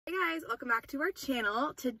guys, welcome back to our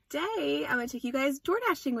channel. Today I'm going to take you guys door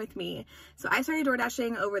dashing with me. So I started door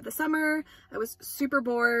dashing over the summer. I was super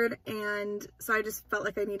bored, and so I just felt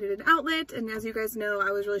like I needed an outlet. And as you guys know,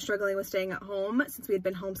 I was really struggling with staying at home since we had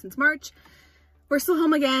been home since March. We're still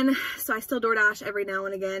home again, so I still door dash every now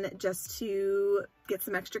and again just to get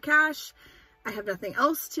some extra cash. I have nothing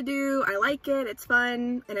else to do. I like it, it's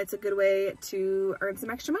fun, and it's a good way to earn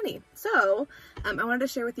some extra money. So I wanted to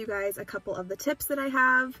share with you guys a couple of the tips that I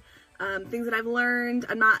have, things that I've learned.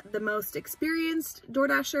 I'm not the most experienced door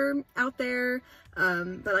dasher out there,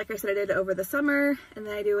 but like I said, I did it over the summer, and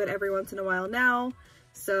then I do it every once in a while now.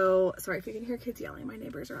 So sorry if you can hear kids yelling, my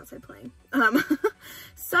neighbors are outside playing.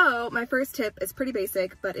 So my first tip is pretty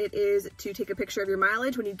basic, but it is to take a picture of your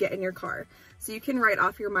mileage when you get in your car. So you can write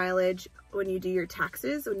off your mileage when you do your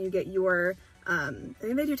taxes, when you get your, I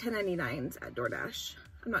think they do 1099s at DoorDash.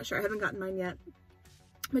 I'm not sure, I haven't gotten mine yet,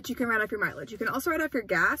 but you can write off your mileage. You can also write off your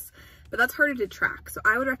gas, but that's harder to track. So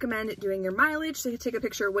I would recommend doing your mileage. So you take a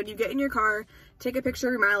picture when you get in your car, take a picture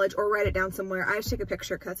of your mileage or write it down somewhere. I just take a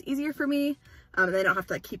picture because it's easier for me. And I don't have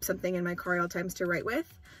to like keep something in my car at all times to write with.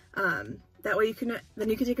 That way you can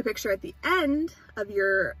take a picture at the end of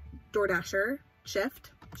your DoorDasher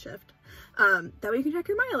shift. That way you can track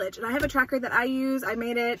your mileage. And I have a tracker that I use. I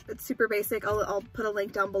made it. It's super basic. I'll put a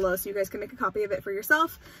link down below so you guys can make a copy of it for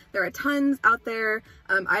yourself. There are tons out there.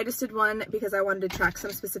 I just did one because I wanted to track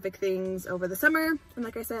some specific things over the summer. And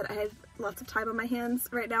like I said, I had lots of time on my hands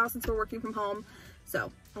right now since we're working from home.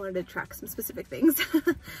 So I wanted to track some specific things.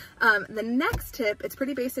 The next tip, it's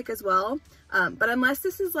pretty basic as well. But unless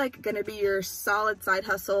this is like gonna be your solid side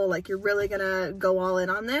hustle, like you're really gonna go all in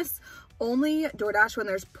on this, only DoorDash when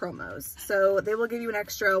there's promos. So they will give you an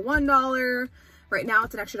extra $1. Right now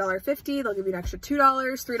it's an extra $1.50. They'll give you an extra $2,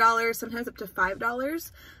 $3, sometimes up to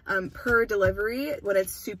 $5 per delivery when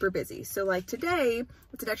it's super busy. So like today,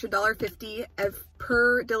 it's an extra $1.50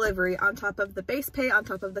 per delivery on top of the base pay, on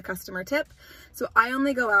top of the customer tip. So I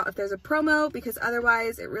only go out if there's a promo because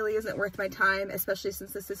otherwise it really isn't worth my time, especially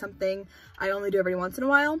since this is something I only do every once in a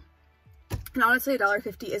while. And honestly,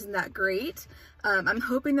 $1.50 isn't that great. I'm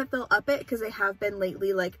hoping that they'll up it because they have been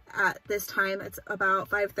lately, like at this time, it's about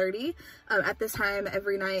 5:30. At this time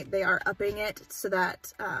every night they are upping it so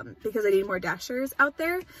that, because they need more dashers out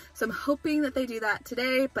there. So I'm hoping that they do that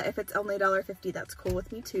today, but if it's only $1.50, that's cool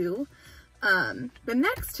with me too. The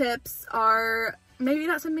next tips are maybe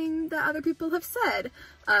not something that other people have said.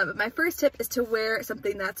 My first tip is to wear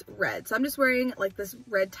something that's red. So I'm just wearing like this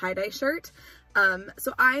red tie-dye shirt.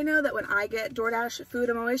 So I know that when I get DoorDash food,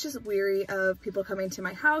 I'm always just weary of people coming to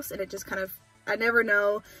my house, and it just kind of, I never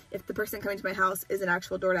know if the person coming to my house is an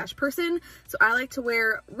actual DoorDash person. So I like to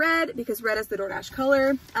wear red because red is the DoorDash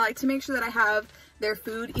color. I like to make sure that I have their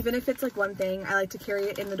food, even if it's like one thing, I like to carry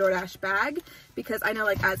it in the DoorDash bag because I know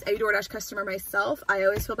like as a DoorDash customer myself, I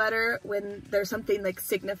always feel better when there's something like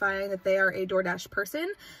signifying that they are a DoorDash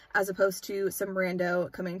person as opposed to some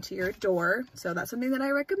rando coming to your door. So that's something that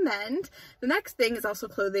I recommend. The next thing is also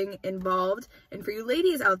clothing involved. And for you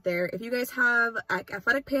ladies out there, if you guys have like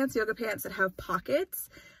athletic pants, yoga pants that have pockets,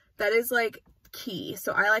 that is like key.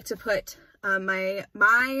 So I like to put my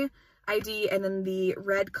ID and then the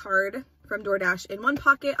red card from DoorDash in one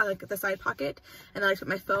pocket, I like the side pocket, and then I like to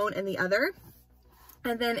put my phone in the other.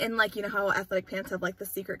 And then in like, you know how athletic pants have like the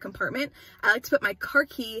secret compartment, I like to put my car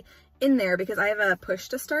key in there because I have a push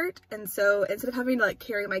to start. And so instead of having to like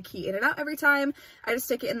carry my key in and out every time, I just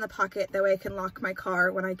stick it in the pocket. That way I can lock my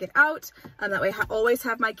car when I get out. That way I always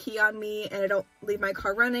have my key on me and I don't leave my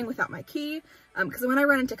car running without my key. Because when I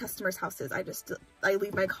run into customers' houses, I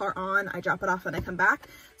leave my car on, I drop it off and I come back.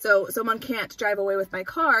 So someone can't drive away with my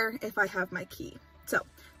car if I have my key. So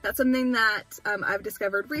that's something that I've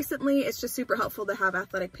discovered recently. It's just super helpful to have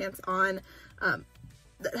athletic pants on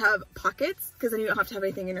that have pockets, because then you don't have to have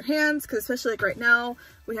anything in your hands, because especially like right now,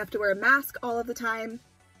 we have to wear a mask all of the time.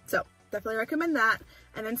 So definitely recommend that.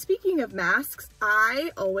 And then speaking of masks,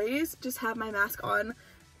 I always just have my mask on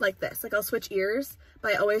like this. Like I'll switch ears,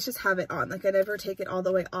 but I always just have it on. Like I never take it all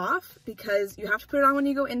the way off because you have to put it on when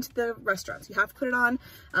you go into the restaurants. You have to put it on.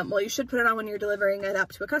 Well, you should put it on when you're delivering it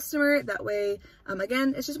up to a customer. That way,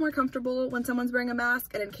 again, it's just more comfortable when someone's wearing a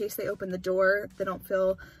mask, and in case they open the door, they don't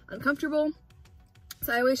feel uncomfortable.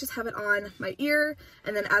 So I always just have it on my ear,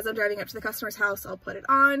 and then as I'm driving up to the customer's house, I'll put it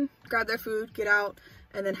on, grab their food, get out,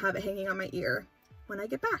 and then have it hanging on my ear when I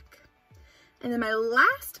get back. And then my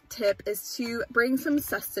last tip is to bring some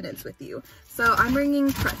sustenance with you. So I'm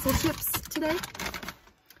bringing pretzel chips today.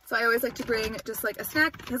 So I always like to bring just like a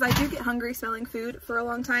snack because I do get hungry smelling food for a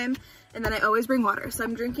long time. And then I always bring water. So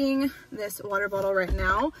I'm drinking this water bottle right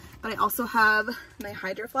now, but I also have my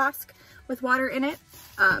Hydro Flask with water in it.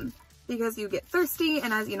 Because you get thirsty,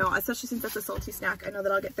 and as you know, especially since that's a salty snack, I know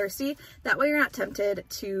that I'll get thirsty. That way you're not tempted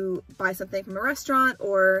to buy something from a restaurant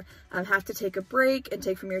or have to take a break and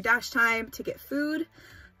take from your dash time to get food.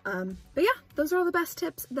 But yeah, those are all the best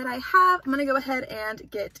tips that I have. I'm gonna go ahead and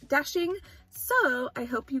get dashing. So I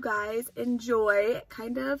hope you guys enjoy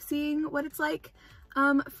kind of seeing what it's like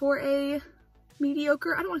for a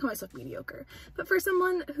mediocre, I don't want to call myself mediocre, but for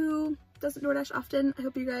someone who doesn't DoorDash often, I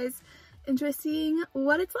hope you guys enjoy seeing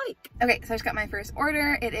what it's like. Okay, so I just got my first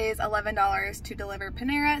order. It is $11 to deliver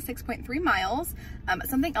Panera, 6.3 miles.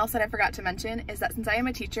 Something else that I forgot to mention is that since I am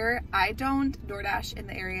a teacher, I don't DoorDash in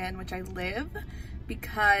the area in which I live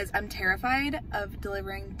because I'm terrified of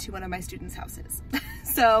delivering to one of my students' houses.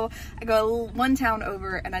 So I go one town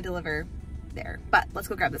over and I deliver there. But let's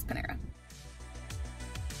go grab this Panera.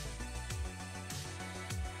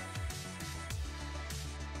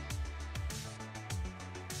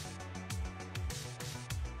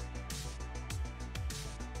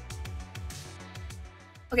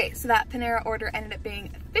 Okay, so that Panera order ended up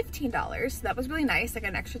being $15. So that was really nice. I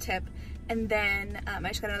got an extra tip. And then I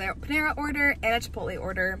just got another Panera order and a Chipotle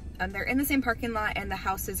order. They're in the same parking lot and the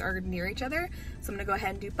houses are near each other. So I'm gonna go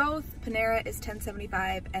ahead and do both. Panera is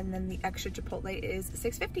 $10.75 and then the extra Chipotle is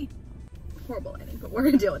 $6.50. Horrible lighting, but we're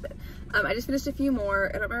gonna deal with it. I just finished a few more.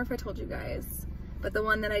 I don't remember if I told you guys, but the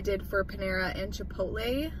one that I did for Panera and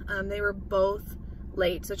Chipotle, they were both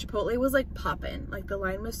late. So Chipotle was like popping. Like the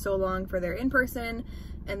line was so long for their in-person,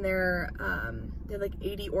 and they had like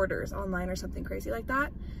 80 orders online or something crazy like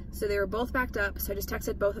that. So they were both backed up. So I just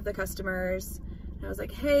texted both of the customers and I was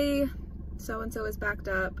like, hey, so-and-so is backed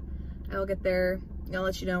up. I will get there. I'll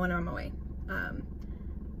let you know when I'm on my way.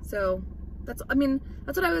 So that's, I mean,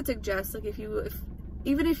 that's what I would suggest. Like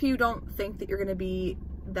even if you don't think that you're going to be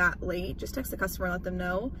that late, just text the customer and let them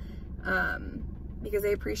know. Because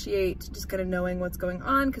they appreciate just kind of knowing what's going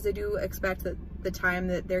on, because they do expect that the time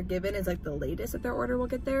that they're given is like the latest that their order will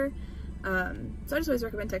get there. So I just always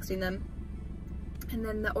recommend texting them. And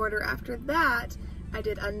then the order after that, I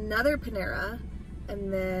did another Panera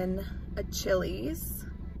and then a Chili's.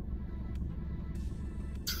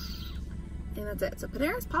 And that's it. So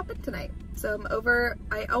Panera's popping tonight. So I'm over,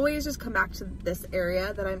 I always just come back to this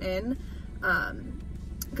area that I'm in.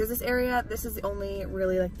 Because this area, this is the only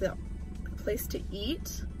really like the place to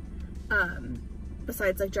eat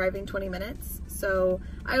besides like driving 20 minutes. So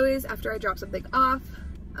I always, after I drop something off,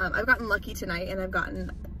 I've gotten lucky tonight and I've gotten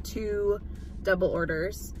 2 double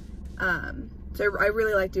orders. So I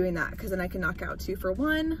really like doing that because then I can knock out 2 for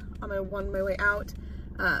 1 on my way out.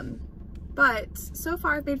 But so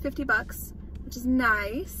far I've made 50 bucks, which is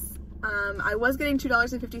nice. I was getting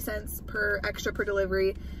 $2.50 per extra per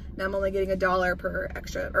delivery. Now I'm only getting $1 per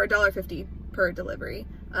extra, or $1.50 per delivery.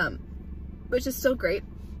 Which is still great.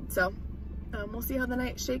 So we'll see how the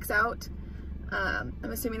night shakes out. I'm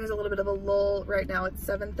assuming there's a little bit of a lull right now. It's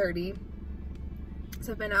 7:30.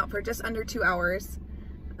 So I've been out for just under 2 hours.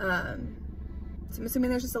 So I'm assuming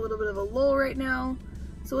there's just a little bit of a lull right now.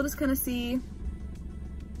 So we'll just kind of see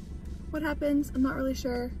what happens. I'm not really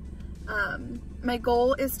sure. My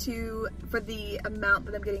goal is for the amount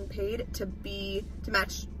that I'm getting paid to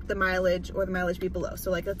match the mileage, or the mileage be below.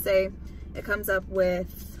 So like, let's say it comes up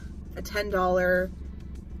with a $10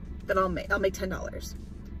 that I'll make $10.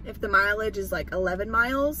 If the mileage is like 11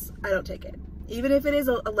 miles, I don't take it. Even if it is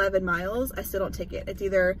 11 miles, I still don't take it. It's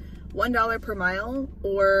either $1 per mile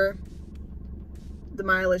or the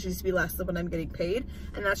mileage needs to be less than what I'm getting paid.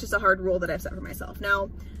 And that's just a hard rule that I've set for myself. Now,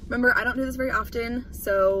 remember, I don't do this very often,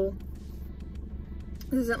 so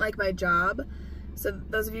this isn't like my job. So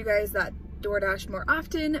those of you guys that DoorDash more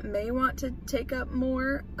often may want to take up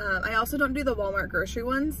more. I also don't do the Walmart grocery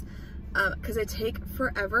ones because they take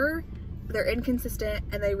forever. They're inconsistent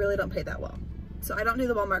and they really don't pay that well. So I don't do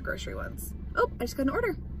the Walmart grocery ones. Oh, I just got an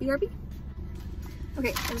order, BRB. Okay,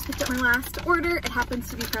 I just picked up my last order. It happens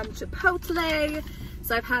to be from Chipotle.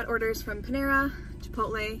 So I've had orders from Panera,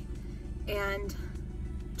 Chipotle, and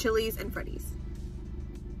Chili's and Freddy's.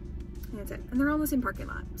 And that's it. And they're all in the same parking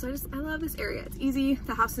lot. So I love this area. It's easy.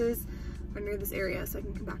 The houses are near this area, so I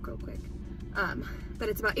can come back real quick. But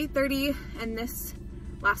it's about 8:30 and this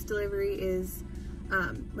last delivery is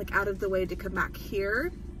like out of the way to come back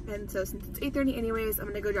here. And so since it's 8:30 anyways, I'm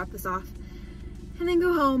gonna go drop this off and then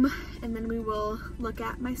go home, and then we will look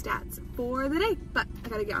at my stats for the day. But I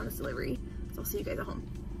gotta get on this delivery, so I'll see you guys at home.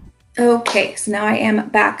 Okay, so now I am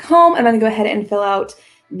back home. I'm gonna go ahead and fill out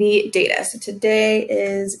the data. So today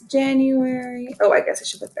is January, oh, I guess I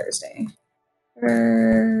should put Thursday.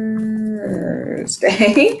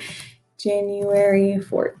 January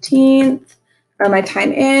 14th. My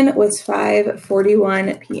time in was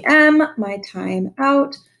 5:41 p.m. My time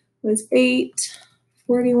out was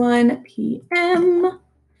 8:41 p.m.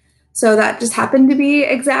 So that just happened to be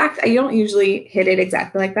exact. I don't usually hit it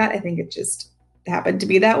exactly like that. I think it just happened to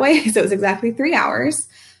be that way. So it was exactly 3 hours.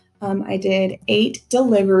 I did 8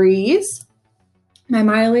 deliveries. My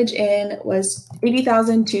mileage in was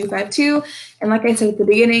 80,252. And like I said at the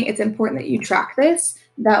beginning, it's important that you track this.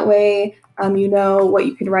 That way, you know what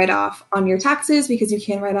you can write off on your taxes, because you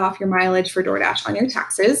can write off your mileage for DoorDash on your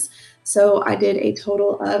taxes. So I did a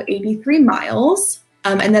total of 83 miles.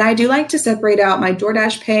 And then I do like to separate out my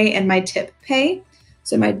DoorDash pay and my tip pay.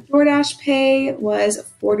 So my DoorDash pay was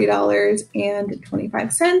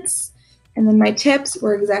 $40.25. And then my tips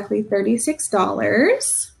were exactly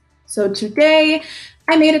 $36. So today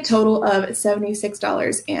I made a total of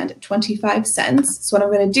 $76.25. So what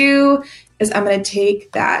I'm going to do is I'm going to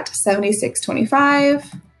take that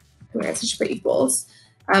 $76.25, where it's just for equals,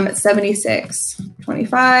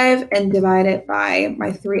 $76.25 and divide it by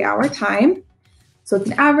my 3 hour time. So it's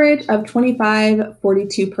an average of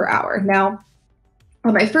 $25.42 per hour. Now,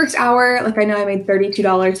 on my first hour, like I know I made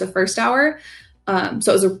 $32 the first hour. So it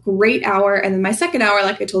was a great hour. And then my second hour,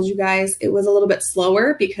 like I told you guys, it was a little bit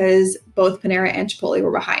slower because both Panera and Chipotle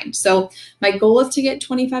were behind. So my goal is to get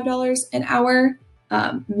 $25 an hour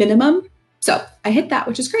minimum. So I hit that,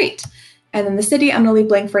 which is great. And then the city, I'm going to leave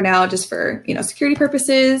blank for now just for, security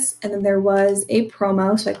purposes. And then there was a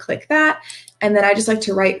promo. So I click that. And then I just like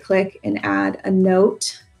to right click and add a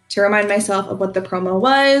note to remind myself of what the promo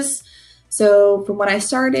was. So from when I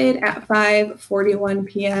started at 5:41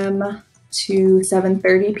 p.m. to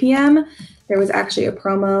 7:30 p.m., there was actually a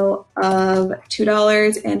promo of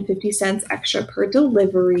 $2.50 extra per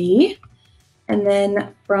delivery. And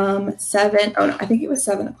then from I think it was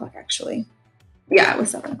 7 o'clock actually. Yeah, it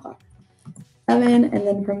was 7 o'clock. 7, and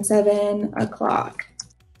then from 7 o'clock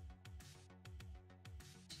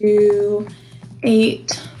to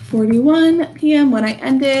 8:41 p.m. when I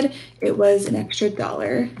ended, it was an extra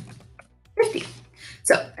 $1.50.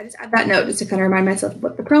 So I just add that note just to kind of remind myself of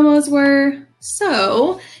what the promos were.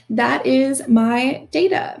 So that is my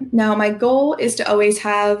data. Now my goal is to always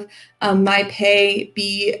have my pay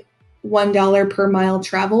be $1 per mile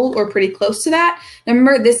traveled or pretty close to that. Now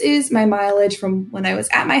remember, this is my mileage from when I was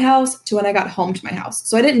at my house to when I got home to my house.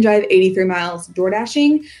 So I didn't drive 83 miles door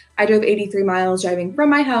dashing. I drove 83 miles driving from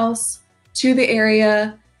my house to the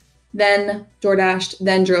area, then door dashed,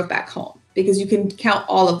 then drove back home, because you can count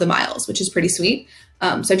all of the miles, which is pretty sweet.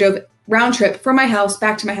 So I drove round trip from my house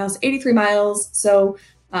back to my house, 83 miles. So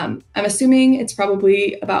I'm assuming it's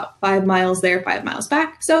probably about 5 miles there, 5 miles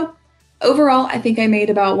back. So overall, I think I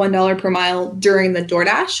made about $1 per mile during the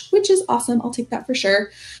DoorDash, which is awesome. I'll take that for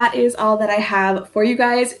sure. That is all that I have for you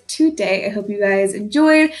guys today. I hope you guys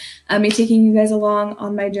enjoyed me taking you guys along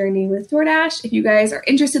on my journey with DoorDash. If you guys are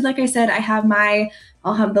interested, like I said,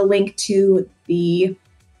 I'll have the link to the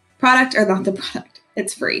product, or not the product.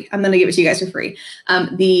 It's free. I'm going to give it to you guys for free.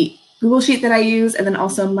 The Google Sheet that I use, and then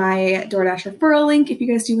also my DoorDash referral link if you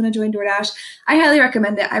guys do want to join DoorDash. I highly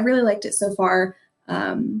recommend it. I really liked it so far.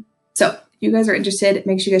 So if you guys are interested,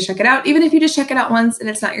 make sure you guys check it out. Even if you just check it out once and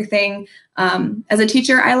it's not your thing. As a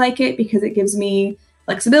teacher, I like it because it gives me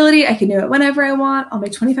flexibility. I can do it whenever I want. I'll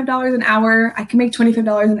make $25 an hour. I can make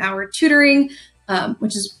 $25 an hour tutoring,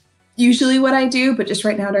 which is usually what I do, but just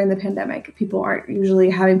right now during the pandemic, people aren't usually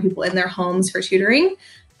having people in their homes for tutoring.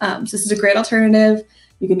 So this is a great alternative.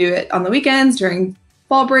 You can do it on the weekends, during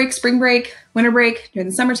fall break, spring break, winter break, during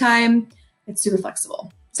the summertime. It's super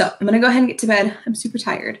flexible. So I'm going to go ahead and get to bed. I'm super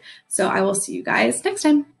tired. So I will see you guys next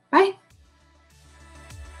time. Bye.